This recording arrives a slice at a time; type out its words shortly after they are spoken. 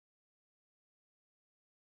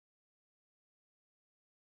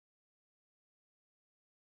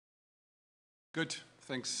Good,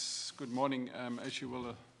 thanks. Good morning. As you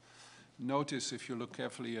will notice, if you look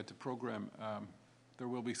carefully at the program, there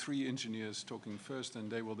will be 3 engineers talking first, and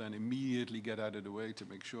they will then immediately get out of the way to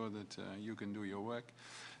make sure that you can do your work.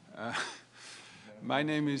 My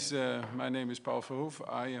name is Paul Verhoef.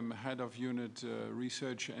 I am head of unit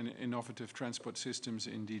research and innovative transport systems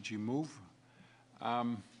in DG Move.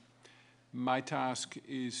 My task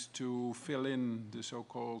is to fill in the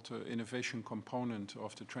so-called innovation component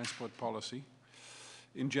of the transport policy.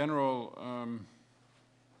 In general,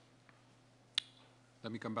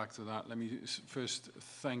 let me come back to that. Let me first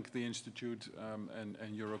thank the Institute and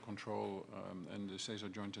Eurocontrol and the SES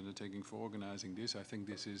joint undertaking for organizing this. I think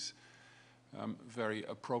this is very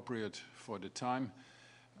appropriate for the time.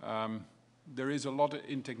 There is a lot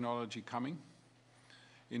in technology coming,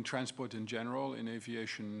 in transport in general, in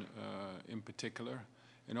aviation in particular.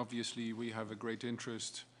 And obviously we have a great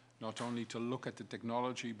interest not only to look at the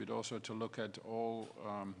technology, but also to look at all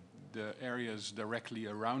the areas directly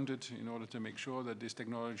around it in order to make sure that this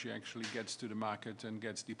technology actually gets to the market and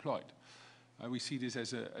gets deployed. We see this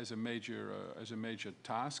as a major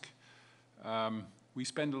task. We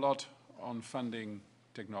spend a lot on funding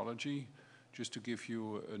technology. Just to give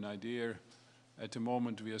you an idea, at the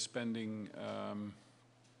moment we are spending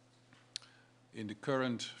in the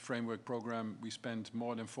current framework program, we spend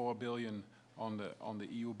more than 4 billion on the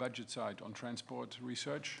EU budget side on transport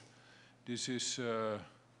research. This is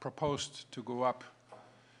proposed to go up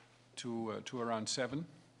to around 7.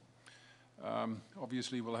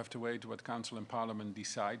 Obviously, we'll have to wait what Council and Parliament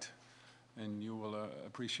decide, and you will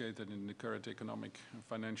appreciate that in the current economic and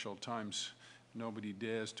financial times, nobody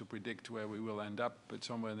dares to predict where we will end up, but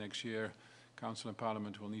somewhere next year, Council and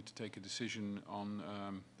Parliament will need to take a decision on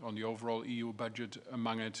the overall EU budget,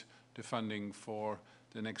 among it the funding for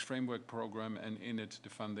the next framework program, and in it the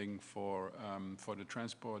funding for the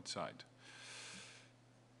transport side.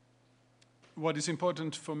 What is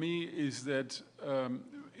important for me is that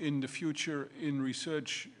in the future in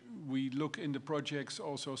research we look in the projects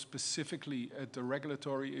also specifically at the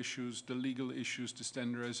regulatory issues, the legal issues, the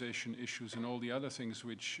standardization issues, and all the other things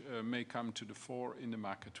which may come to the fore in the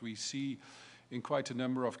market. We see in quite a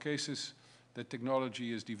number of cases that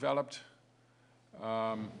technology is developed,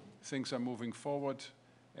 things are moving forward,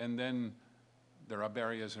 and then there are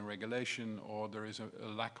barriers in regulation, or there is a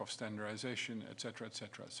lack of standardization, etc.,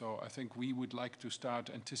 etc. So I think we would like to start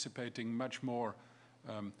anticipating much more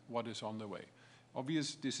what is on the way.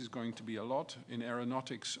 Obviously, this is going to be a lot. In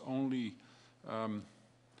aeronautics only,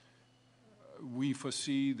 we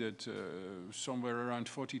foresee that somewhere around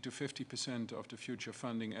 40 to 50% of the future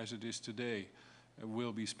funding as it is today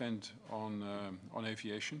will be spent on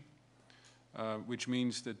aviation, which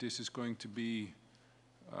means that this is going to be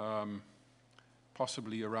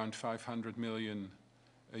possibly around 500 million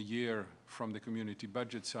a year from the community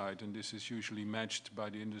budget side, and this is usually matched by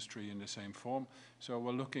the industry in the same form. So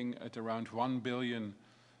we're looking at around 1 billion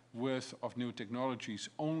worth of new technologies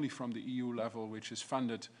only from the EU level, which is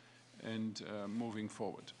funded and moving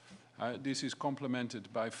forward. This is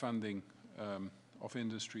complemented by funding of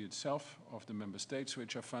industry itself, of the member states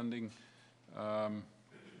which are funding.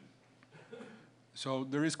 So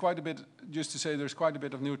there is quite a bit, just to say, there's quite a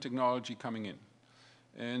bit of new technology coming in.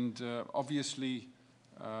 And obviously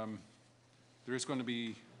there is going to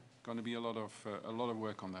be a lot of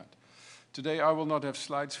work on that. Today I will not have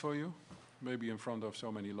slides for you. Maybe in front of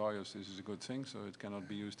so many lawyers this is a good thing, so it cannot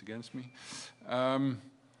be used against me.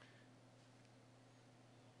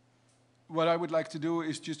 What I would like to do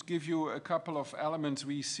is just give you a couple of elements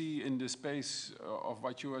we see in the space of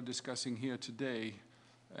what you are discussing here today,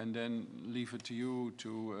 and then leave it to you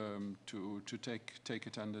to take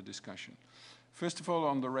it under discussion. First of all,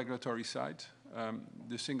 on the regulatory side,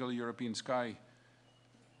 the Single European Sky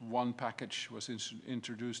 1 package was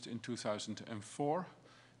introduced in 2004.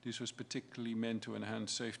 This was particularly meant to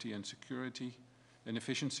enhance safety and security and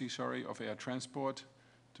efficiency, of air transport,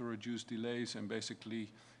 to reduce delays and basically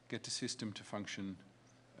get the system to function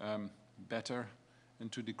better and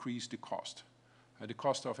to decrease the cost. The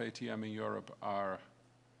cost of ATM in Europe are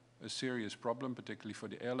a serious problem, particularly for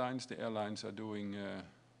the airlines. The airlines are doing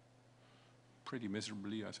pretty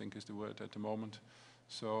miserably, I think is the word at the moment.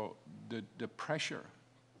 So the pressure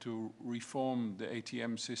to reform the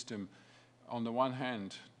ATM system, on the one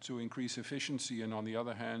hand to increase efficiency and on the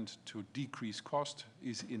other hand to decrease cost,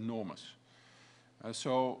 is enormous.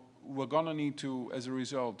 So we're going to need to, as a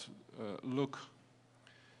result, look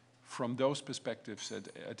from those perspectives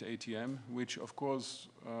at ATM, which of course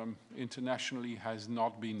internationally has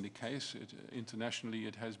not been the case. Internationally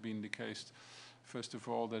it has been the case first of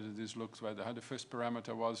all, that it is looked at. The first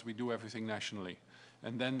parameter was we do everything nationally.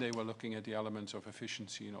 And then they were looking at the elements of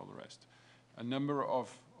efficiency and all the rest. A number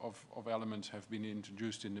of elements have been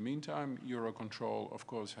introduced in the meantime. Eurocontrol, of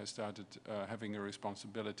course, has started having a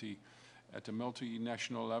responsibility at a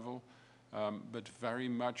multinational level, but very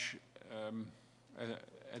much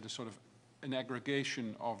at a sort of an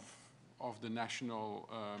aggregation of the national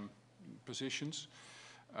positions.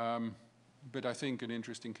 But I think an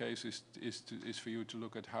interesting case is for you to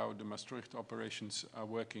look at how the Maastricht operations are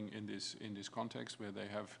working in this context, where they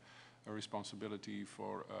have a responsibility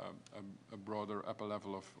for a broader upper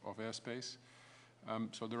level of airspace.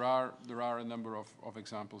 So there are a number of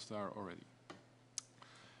examples there already.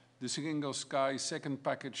 The Single Sky second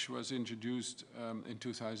package was introduced in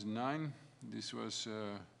 2009. This was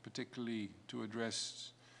particularly to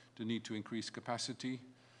address the need to increase capacity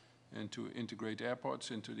and to integrate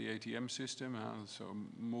airports into the ATM system, so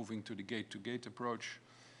moving to the gate-to-gate approach,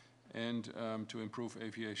 and to improve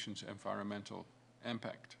aviation's environmental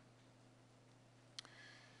impact.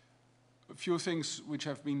 A few things which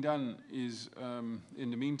have been done is, in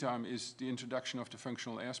the meantime, is the introduction of the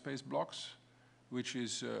functional airspace blocks, which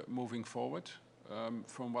is moving forward.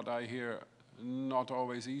 From what I hear, not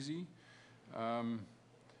always easy.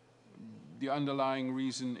 The underlying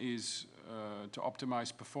reason is to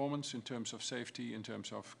optimize performance in terms of safety, in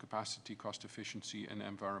terms of capacity, cost efficiency, and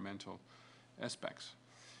environmental aspects.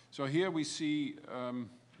 So here we see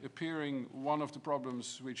appearing one of the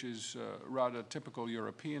problems which is rather typical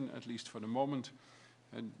European, at least for the moment,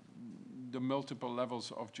 and the multiple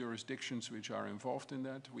levels of jurisdictions which are involved in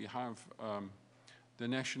that. We have the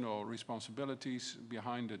national responsibilities,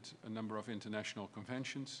 behind it a number of international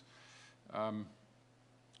conventions.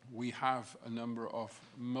 We have a number of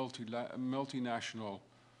multinational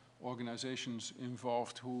organizations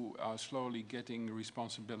involved who are slowly getting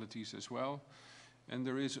responsibilities as well. And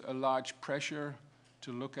there is a large pressure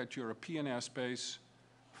to look at European airspace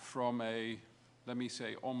from a, let me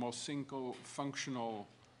say, almost single functional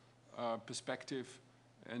perspective.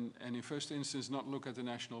 And in first instance, not look at the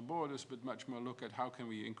national borders, but much more look at how can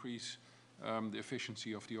we increase the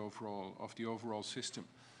efficiency of the overall system.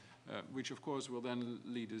 Which of course will then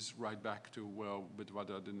lead us right back to, well, but what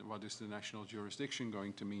is the national jurisdiction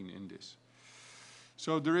going to mean in this?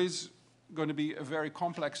 So there is going to be a very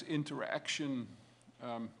complex interaction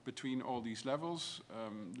between all these levels.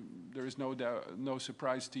 There is no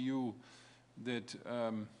surprise to you that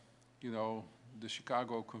you know, the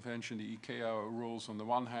Chicago Convention, the ICAO rules on the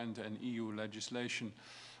one hand, and EU legislation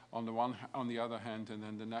on the other hand, and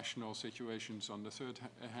then the national situations on the third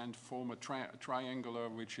hand form a triangular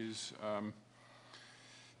which is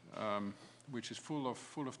full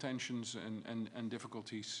of tensions and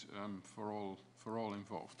difficulties for all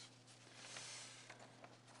involved.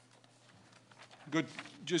 Good.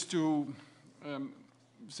 Just to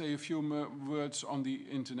say a few words on the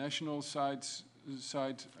international side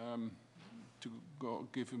to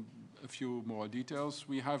give a few more details.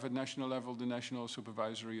 We have at national level the national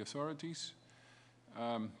supervisory authorities.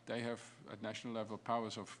 They have at national level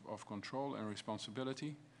powers of control and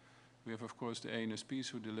responsibility. We have, of course, the ANSPs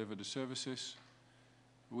who deliver the services.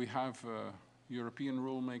 We have European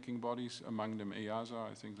rule-making bodies, among them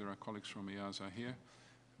EASA. I think there are colleagues from EASA here.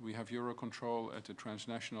 We have Eurocontrol at the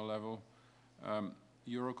transnational level.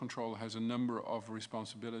 Eurocontrol has a number of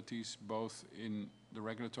responsibilities, both in the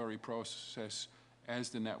regulatory process as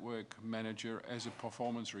the network manager, as a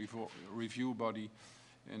performance review body,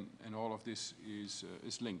 and all of this is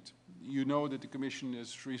linked. You know that the Commission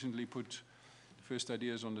has recently put the first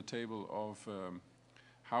ideas on the table of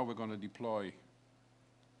how we're going to deploy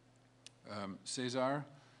CESAR.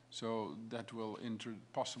 So that will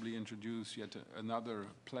possibly introduce yet another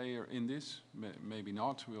player in this. Maybe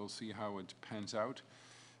not. We'll see how it pans out.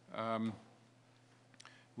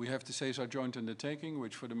 We have the CESAR joint undertaking,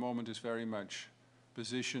 which for the moment is very much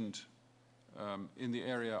positioned in the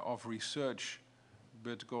area of research,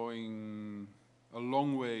 but going a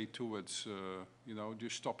long way towards, you know,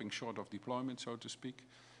 just stopping short of deployment, so to speak.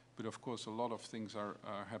 But of course, a lot of things are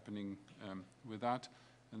happening with that.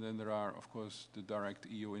 And then there are, of course, the direct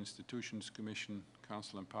EU institutions, Commission,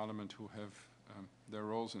 Council and Parliament, who have their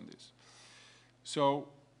roles in this. So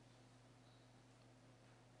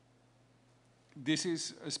this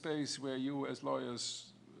is a space where you as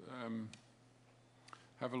lawyers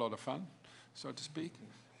have a lot of fun, so to speak,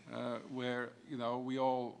 where, you know, we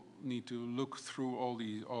all need to look through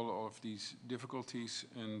all of these difficulties,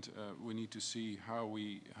 and we need to see how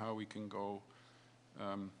we can go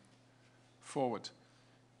forward.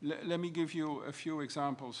 Let me give you a few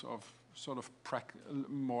examples of sort of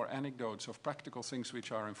more anecdotes of practical things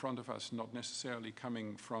which are in front of us, not necessarily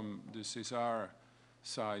coming from the CESAR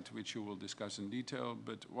side, which you will discuss in detail,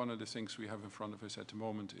 but one of the things we have in front of us at the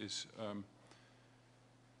moment is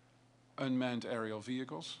unmanned aerial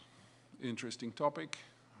vehicles. Interesting topic,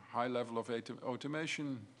 high level of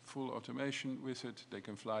automation, full automation with it. They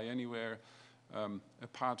can fly anywhere.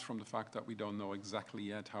 Apart from the fact that we don't know exactly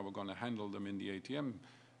yet how we're going to handle them in the ATM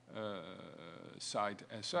side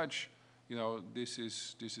as such, you know, this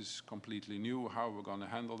is completely new, how we're going to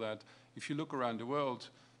handle that. If you look around the world,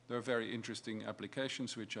 there are very interesting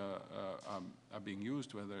applications which are being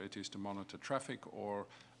used, whether it is to monitor traffic, or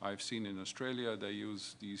I've seen in Australia they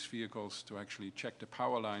use these vehicles to actually check the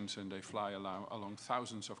power lines, and they fly along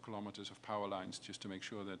thousands of kilometers of power lines just to make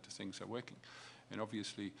sure that the things are working. And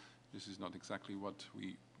obviously, this is not exactly what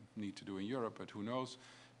we need to do in Europe, but who knows.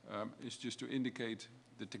 It's just to indicate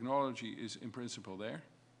the technology is in principle there.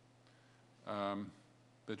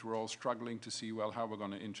 But we're all struggling to see, well, how we're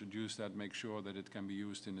going to introduce that, make sure that it can be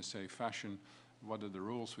used in a safe fashion. What are the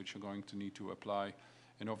rules which are going to need to apply?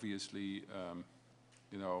 And obviously,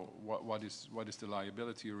 you know, what is the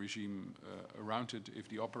liability regime around it if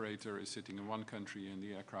the operator is sitting in one country and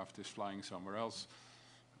the aircraft is flying somewhere else?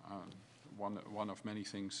 One of many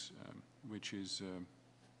things which is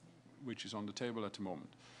on the table at the moment.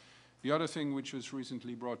 The other thing which was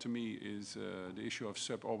recently brought to me is the issue of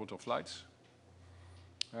suborbital flights.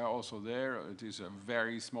 Also there, it is a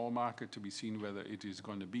very small market to be seen whether it is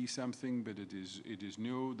going to be something, but it is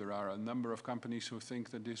new. There are a number of companies who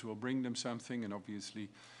think that this will bring them something, and obviously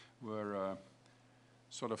we're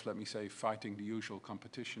sort of, let me say, fighting the usual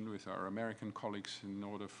competition with our American colleagues in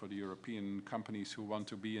order for the European companies who want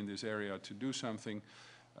to be in this area to do something.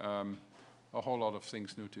 A whole lot of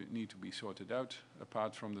things need to be sorted out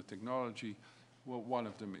apart from the technology. Well, one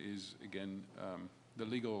of them is, again, the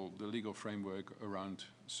legal framework around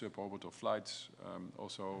suborbital flights,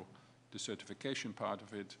 also the certification part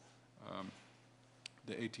of it,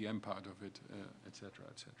 the ATM part of it, et cetera,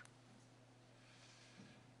 et cetera.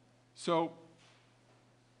 So,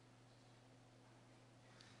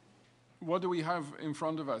 what do we have in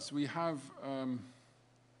front of us? We have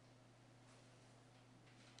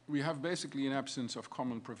basically an absence of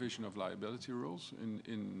common provision of liability rules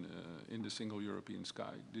in the single European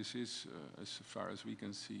sky. This is, as far as we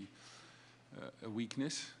can see, a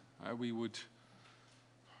weakness. We would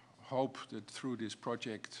hope that through this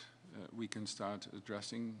project we can start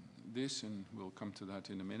addressing this, and we'll come to that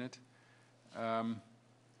in a minute.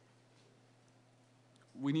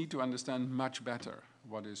 We need to understand much better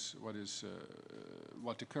what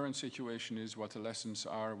the current situation is, what the lessons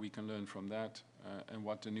are we can learn from that, and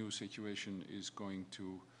what the new situation is going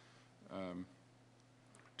to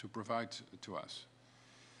provide to us.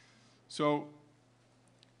 So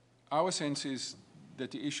our sense is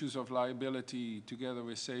that the issues of liability together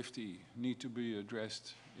with safety need to be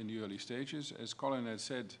addressed in the early stages. As Colin had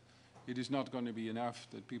said, it is not going to be enough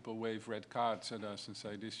that people wave red cards at us and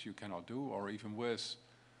say this you cannot do, or even worse,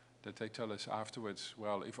 that they tell us afterwards,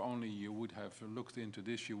 well, if only you would have looked into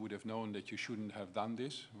this, you would have known that you shouldn't have done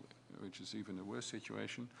this, which is even a worse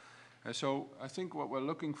situation. So I think what we're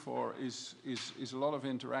looking for is a lot of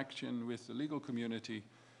interaction with the legal community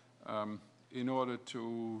in order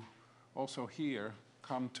to also here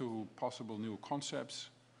come to possible new concepts,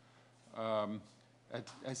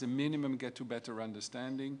 as a minimum get to better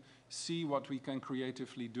understanding, see what we can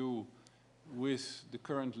creatively do with the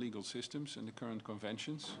current legal systems and the current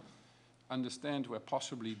conventions, understand where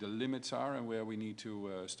possibly the limits are and where we need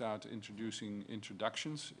to start introducing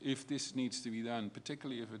introductions. If this needs to be done,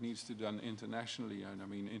 particularly if it needs to be done internationally, and I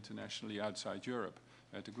mean internationally outside Europe,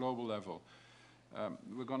 at the global level,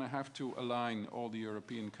 we're going to have to align all the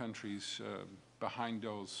European countries behind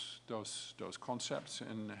those concepts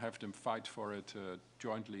and have them fight for it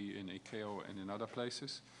jointly in ICAO and in other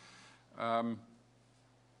places.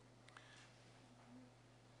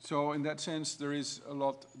 So in that sense, there is a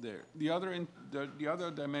lot there. The other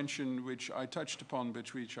dimension which I touched upon,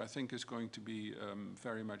 but which I think is going to be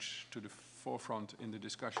very much to the forefront in the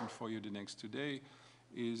discussion for you the next 2 days,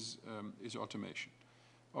 is automation.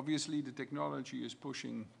 Obviously, the technology is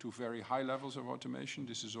pushing to very high levels of automation.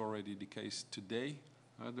 This is already the case today.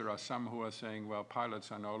 There are some who are saying, well,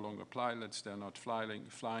 pilots are no longer pilots, they're not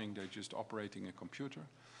flying, they're just operating a computer.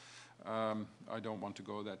 I don't want to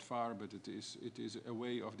go that far, but it is a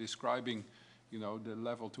way of describing, you know, the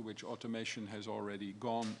level to which automation has already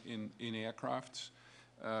gone in aircrafts.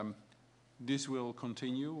 This will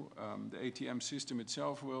continue. The ATM system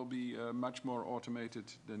itself will be much more automated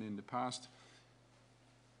than in the past.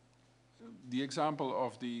 The example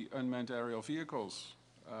of the unmanned aerial vehicles,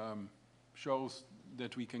 shows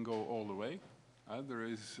that we can go all the way.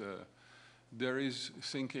 There is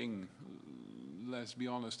thinking, let's be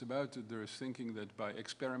honest about it, there is thinking that by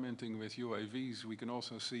experimenting with UAVs, we can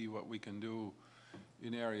also see what we can do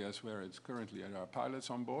in areas where it's currently at our pilots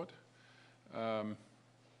on board. How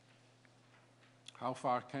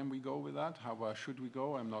far can we go with that? How far should we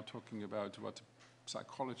go? I'm not talking about what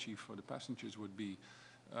psychology for the passengers would be.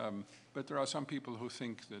 But there are some people who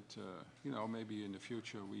think that, maybe in the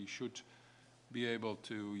future we should be able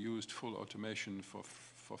to use full automation for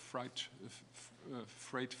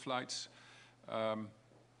freight flights.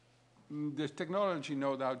 The technology,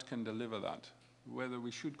 no doubt, can deliver that. Whether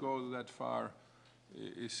we should go that far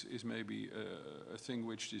is maybe a thing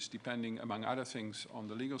which is depending, among other things, on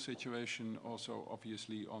the legal situation, also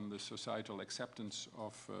obviously on the societal acceptance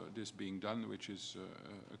of this being done, which is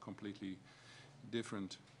a completely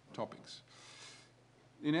different topics.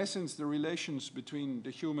 In essence, the relations between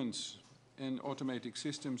the humans and automatic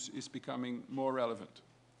systems is becoming more relevant.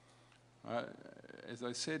 As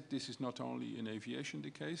I said, this is not only in aviation the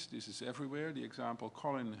case, this is everywhere. The example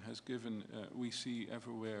Colin has given, we see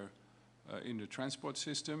everywhere in the transport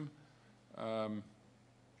system. To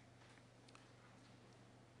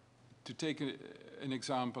take an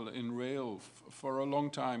example, in rail, for a long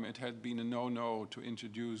time it had been a no-no to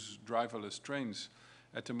introduce driverless trains.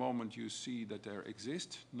 At the moment you see that there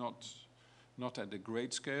exist, not at a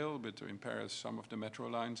great scale, but in Paris some of the metro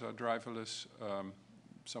lines are driverless,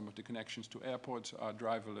 some of the connections to airports are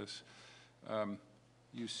driverless.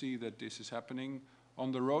 You see that this is happening.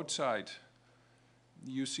 On the roadside,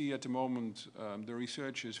 you see at the moment the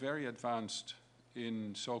research is very advanced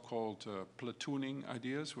in so-called platooning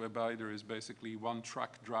ideas, whereby there is basically one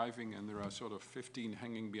truck driving and there are sort of 15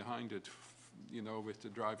 hanging behind it, with the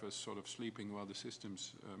drivers sort of sleeping while the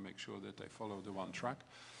systems make sure that they follow the one track.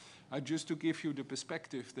 Just to give you the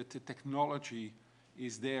perspective that the technology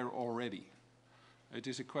is there already. It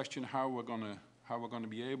is a question how we're gonna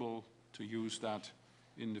be able to use that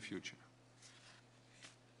in the future.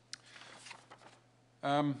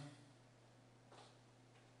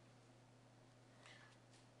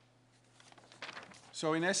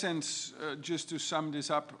 So in essence, just to sum this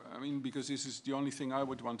up, because this is the only thing I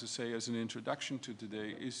would want to say as an introduction to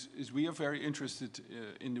today, is we are very interested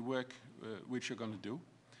in the work which you're going to do.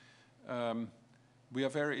 We are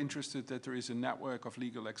very interested that there is a network of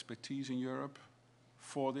legal expertise in Europe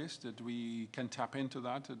for this, that we can tap into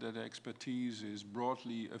that expertise is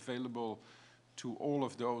broadly available to all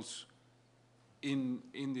of those in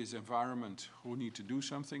this environment who need to do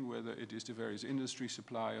something, whether it is the various industry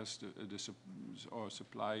suppliers, or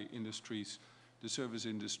supply industries, the service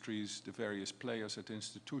industries, the various players at the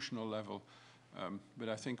institutional level. But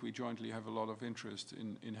I think we jointly have a lot of interest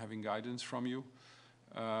in having guidance from you.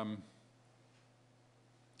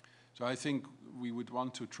 So I think we would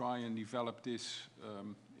want to try and develop this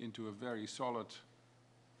into a very solid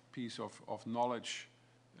piece of knowledge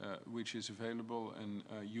which is available, and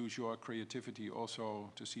use your creativity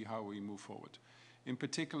also to see how we move forward. In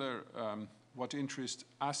particular, what interests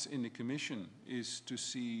us in the Commission is to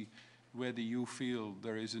see whether you feel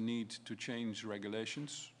there is a need to change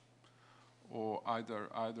regulations, or either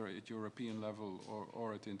at European level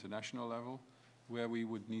or at international level, where we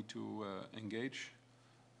would need to engage.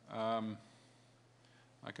 I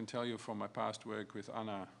can tell you from my past work with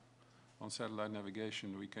Anna on satellite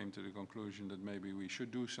navigation, we came to the conclusion that maybe we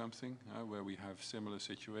should do something where we have similar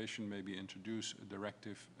situation, maybe introduce a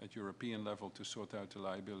directive at European level to sort out the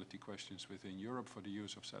liability questions within Europe for the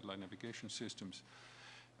use of satellite navigation systems.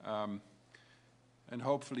 And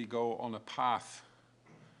hopefully go on a path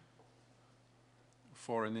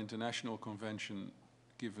for an international convention,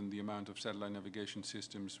 given the amount of satellite navigation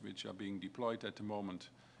systems which are being deployed at the moment,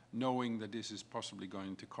 knowing that this is possibly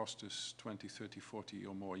going to cost us 20, 30, 40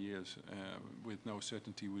 or more years with no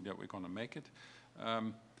certainty that we're going to make it.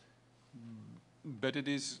 But it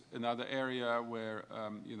is another area where,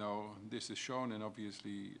 this is shown, and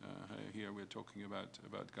obviously here we're talking about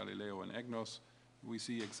Galileo and EGNOS. We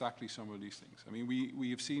see exactly some of these things. We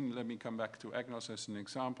have seen, let me come back to EGNOS as an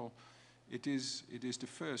example. It is the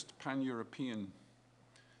first pan-European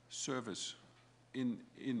service in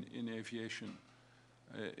aviation,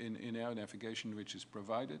 in air navigation, which is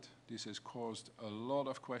provided. This has caused a lot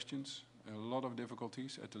of questions, a lot of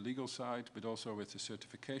difficulties at the legal side, but also with the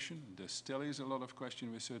certification. There still is a lot of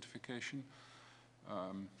question with certification.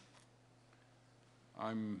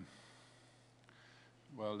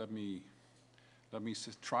 Well, let me let me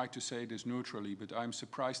try to say this neutrally, but I'm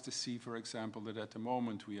surprised to see, for example, that at the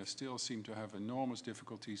moment we still seem to have enormous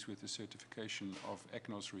difficulties with the certification of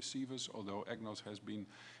EGNOS receivers. Although EGNOS has been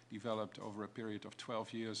developed over a period of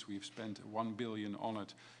 12 years, we've spent 1 billion on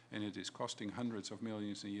it, and it is costing hundreds of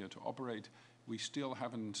millions a year to operate. We still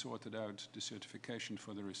haven't sorted out the certification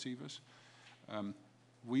for the receivers.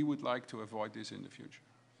 We would like to avoid this in the future.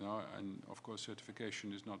 And of course,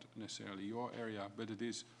 certification is not necessarily your area, but it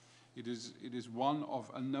is one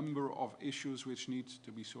of a number of issues which needs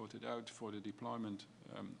to be sorted out for the deployment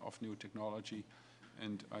of new technology.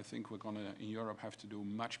 And I think we're going to, in Europe, have to do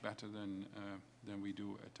much better than we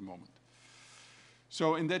do at the moment.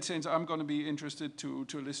 So in that sense, I'm going to be interested to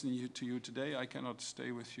listen to you today. I cannot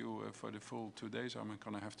stay with you for the full 2 days. I'm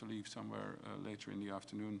going to have to leave somewhere later in the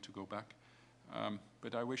afternoon to go back.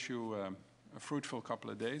 But I wish you a fruitful couple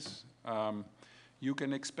of days. You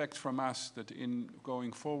can expect from us that in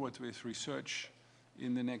going forward with research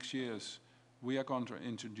in the next years, we are going to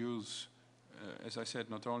introduce, as I said,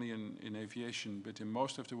 not only in aviation, but in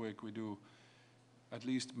most of the work we do. At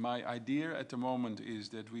least my idea at the moment is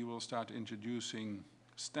that we will start introducing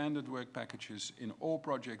standard work packages in all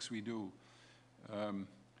projects we do. And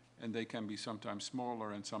they can be sometimes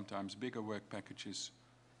smaller and sometimes bigger work packages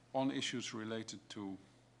on issues related to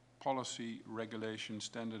policy, regulation,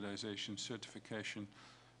 standardization, certification,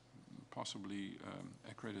 possibly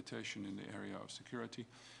accreditation in the area of security,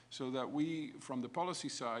 so that we, from the policy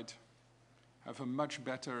side, have a much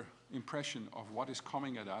better impression of what is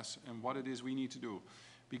coming at us and what it is we need to do.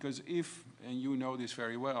 Because if, and you know this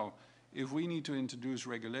very well, if we need to introduce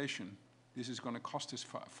regulation, this is going to cost us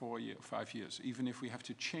 5 years. Even if we have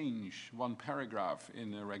to change one paragraph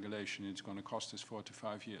in a regulation, it's going to cost us 4 to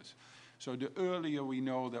 5 years. So the earlier we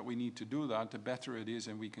know that we need to do that, the better it is,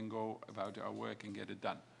 and we can go about our work and get it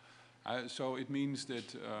done. So it means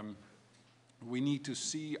that we need to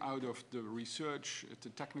see out of the research, the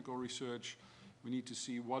technical research, we need to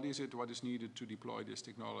see what is needed to deploy this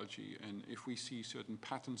technology. And if we see certain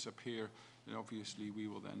patterns appear, then obviously we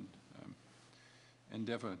will then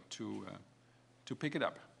endeavor to pick it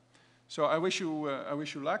up. So I wish you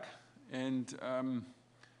luck, and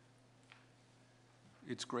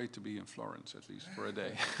it's great to be in Florence, at least for a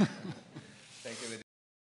day.